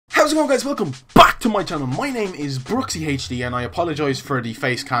How's it going, guys? Welcome back to my channel. My name is BrooksyHD and I apologise for the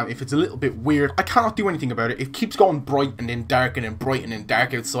face cam if it's a little bit weird. I cannot do anything about it. It keeps going bright and then dark and then bright and then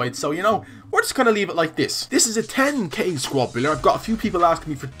dark outside. So, you know, we're just going to leave it like this. This is a 10k squad builder. I've got a few people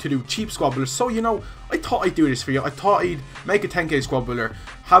asking me to do cheap squad builders. So, you know, I thought I'd do this for you. I thought I'd make a 10k squad builder,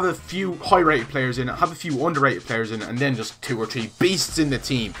 have a few high rated players in it, have a few underrated players in it, and then just 2 or 3 beasts in the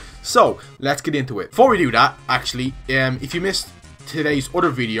team. So, let's get into it. Before we do that, actually, if you missed today's other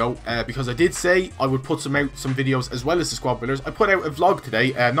video, because I did say I would put some videos as well as the squad builders. I put out a vlog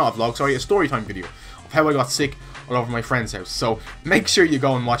today, not a vlog, sorry, a story time video of how I got sick all over my friend's house. So make sure you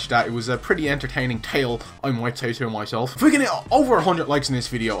go and watch that. It was a pretty entertaining tale, I might say to myself. If we can hit over 100 likes in this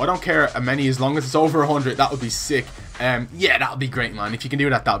video, I don't care how many, as long as it's over 100, that would be sick. Yeah, that would be great, man. If you can do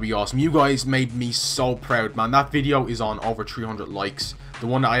that, that would be awesome. You guys made me so proud, man. That video is on over 300 likes. The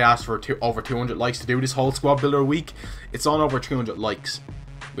one that I asked for over 200 likes to do this whole squad builder week, it's on over 300 likes,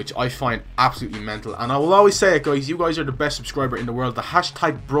 which I find absolutely mental. And I will always say it, guys, you guys are the best subscriber in the world. The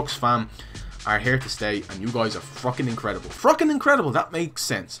hashtag Brooks fam are here to stay, and you guys are fucking incredible. Fucking incredible, that makes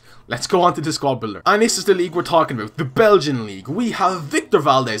sense. Let's go on to the squad builder. And this is the league we're talking about, the Belgian league. We have Victor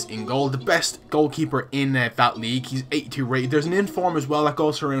Valdez in goal, the best goalkeeper in that league. He's 82 rated. There's an inform as well that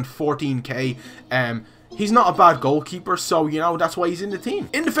goes for around 14k. He's not a bad goalkeeper, so, you know, that's why he's in the team.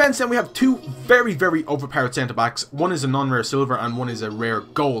 In defence, then, we have 2 very, very overpowered centre-backs. One is a non-rare silver and one is a rare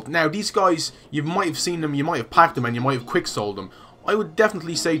gold. Now, these guys, you might have seen them, you might have packed them, and you might have quick-sold them. I would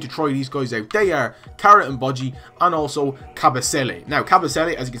definitely say to try these guys out. They are Carrasco and Budgie, and also Cabasele. Now,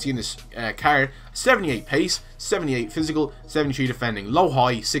 Cabasele, as you can see in this card, 78 pace, 78 physical, 73 defending, low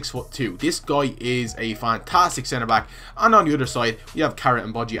high, 6'2". This guy is a fantastic centre back. And on the other side, we have Carrasco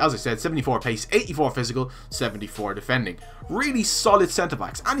and Budgie, as I said, 74 pace, 84 physical, 74 defending. Really solid centre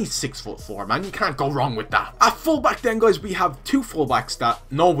backs, and he's 6'4", man. You can't go wrong with that. At fullback, then, guys, we have 2 fullbacks that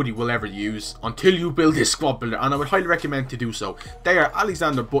nobody will ever use until you build this squad builder, and I would highly recommend to do so. They are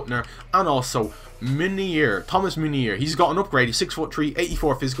Alexander Butner and also Thomas Munier. He's got an upgrade. He's 6'3",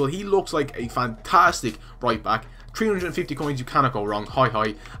 84 physical. He looks like a fantastic right back. 350 coins, you cannot go wrong.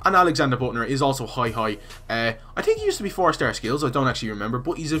 High. And Alexander Butner is also high. I think he used to be 4-star skills. I don't actually remember,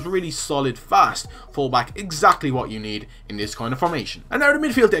 but he's a really solid, fast fullback. Exactly what you need in this kind of formation. And now the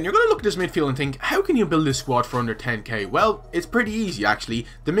midfield, then. You're going to look at this midfield and think, how can you build this squad for under 10k? Well, it's pretty easy, actually.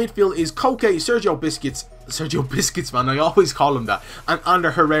 The midfield is Koke, Sergio Biscuits, man, I always call him that, and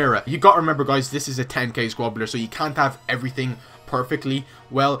Ander Herrera. You got to remember, guys, this is a 10k squad builder, so you can't have everything perfectly.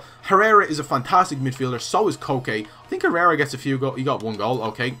 Well, Herrera is a fantastic midfielder, so is Koke. I think Herrera gets a few goals. He got 1 goal,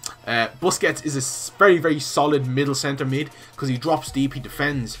 okay. Busquets is a very, very solid middle centre mid, because he drops deep, he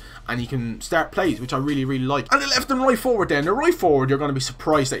defends, and he can start plays, which I really, really like. And the left and right forward, then. The right forward, you're going to be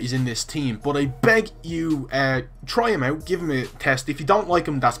surprised that he's in this team, but I beg you, try him out, give him a test. If you don't like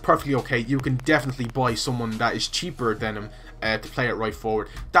him, that's perfectly okay. You can definitely buy someone that is cheaper than him to play at right forward.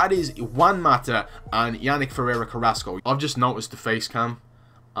 That is Juan Mata and Yannick Ferreira Carrasco. I've just noticed the face cam,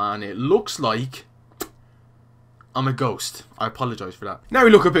 and it looks like I'm a ghost. I apologise for that. Now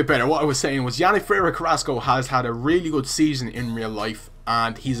we look a bit better. What I was saying was Yannick Ferreira Carrasco has had a really good season in real life,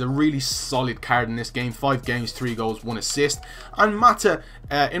 and he's a really solid card in this game. 5 games, 3 goals, 1 assist. And Mata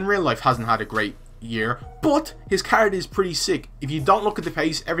in real life hasn't had a great year, but his card is pretty sick. If you don't look at the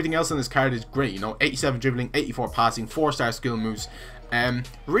pace, everything else on this card is great. You know, 87 dribbling, 84 passing, 4-star skill moves.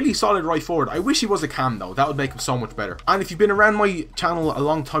 Really solid right forward. I wish he was a cam though. That would make him so much better. And if you've been around my channel a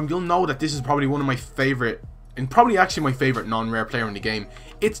long time, you'll know that this is probably one of my favorite, and probably actually my favorite non-rare player in the game.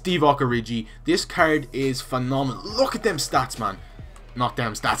 It's Divock Origi. This card is phenomenal. Look at them stats, man. Not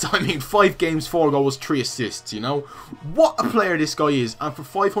them stats, I mean 5 games, 4 goals, 3 assists, you know? What a player this guy is. And for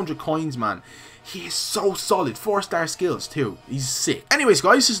 500 coins, man, he is so solid. 4-star skills too. He's sick. Anyways,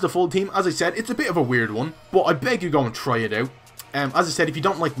 guys, this is the full team. As I said, it's a bit of a weird one, but I beg you go and try it out. As I said, if you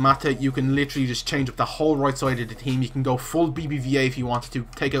don't like Mata, you can literally just change up the whole right side of the team. You can go full BBVA if you wanted to.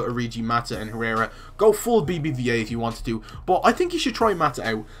 Take out Origi, Mata, and Herrera. Go full BBVA if you wanted to. But I think you should try Mata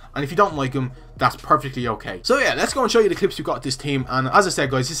out. And if you don't like him, that's perfectly okay. So yeah, let's go and show you the clips we've got at this team. And as I said,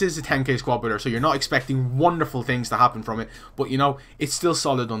 guys, this is a 10k squad builder, so you're not expecting wonderful things to happen from it. But, you know, it's still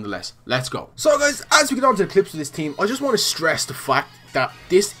solid nonetheless. Let's go. So, guys, as we get on to the clips of this team, I just want to stress the fact that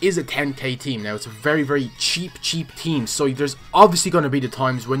this is a 10k team. Now, it's a very, very cheap team, so there's obviously going to be the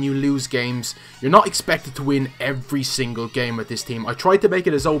times when you lose games. You're not expected to win every single game with this team. I tried to make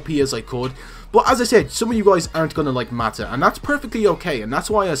it as OP as I could, but as I said, some of you guys aren't going to like Mata, and that's perfectly okay, and that's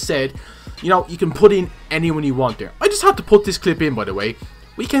why I said, you know, you can put in anyone you want there. I just had to put this clip in, by the way.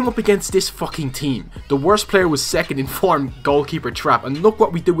 We came up against this fucking team. The worst player was second in form, goalkeeper trap. And look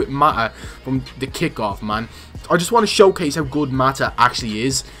what we did with Mata from the kickoff, man. I just want to showcase how good Mata actually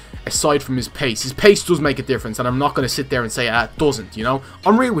is. aside from his pace. His pace does make a difference, and I'm not going to sit there and say, it doesn't, you know.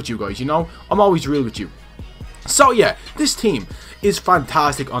 I'm real with you guys, you know. I'm always real with you. So yeah, this team is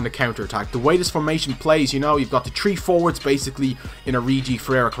fantastic on the counter-attack. The way this formation plays, you know, you've got the 3 forwards basically in Origi,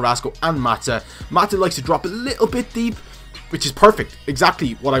 Ferreira, Carrasco and Mata. Mata likes to drop a little bit deep, which is perfect.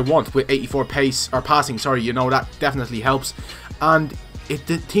 Exactly what I want with 84 pace, or passing, sorry, you know, that definitely helps. And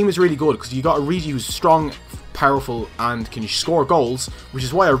the team is really good because you got Origi who's strong, powerful and can score goals, which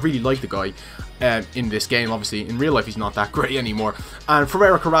is why I really like the guy in this game. Obviously in real life he's not that great anymore. And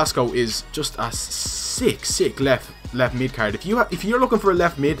Ferreira Carrasco is just a sick left mid card. If you're looking for a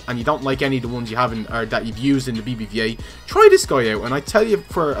left mid and you don't like any of the ones you haven't or that you've used in the BBVA, try this guy out, and I tell you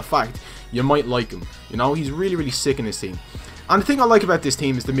for a fact you might like him. You know, he's really sick in this team. And the thing I like about this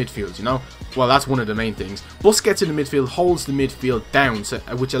team is the midfield, you know. Well, that's one of the main things. Busquets in the midfield holds the midfield down, so,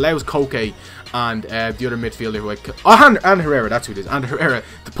 which allows Koke and the other midfielder, and Herrera, that's who it is, and Herrera,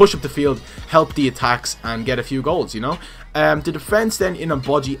 to push up the field, help the attacks, and get a few goals, you know. The defense then in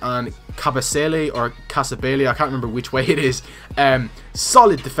Amboji and Cabasele or Casabele, I can't remember which way it is.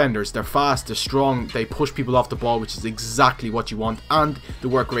 Solid defenders. They're fast, they're strong, they push people off the ball, which is exactly what you want, and the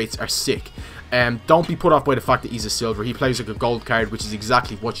work rates are sick. Don't be put off by the fact that he's a silver. He plays like a gold card, which is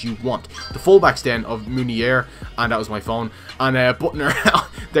exactly what you want. The fullbacks then of Munier, and that was my phone, and Butner,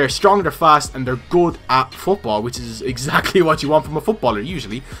 they're strong, they're fast, and they're good at football, which is exactly what you want from a footballer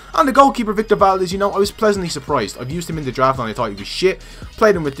usually. And the goalkeeper, Victor Valdez, you know, I was pleasantly surprised. I've used him in the draft and I thought he was shit.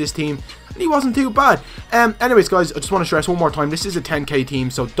 Played him with this team and he wasn't too bad. Anyways guys, I just want to stress one more time, this is a 10k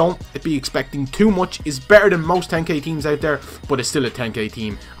team, so don't be expecting too much. It's better than most 10k teams out there, but it's still a 10k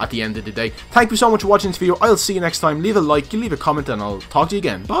team at the end of the day. Thank you so much for watching this video. I'll see you next time. Leave a like, leave a comment, and I'll talk to you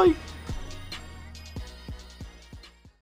again. Bye.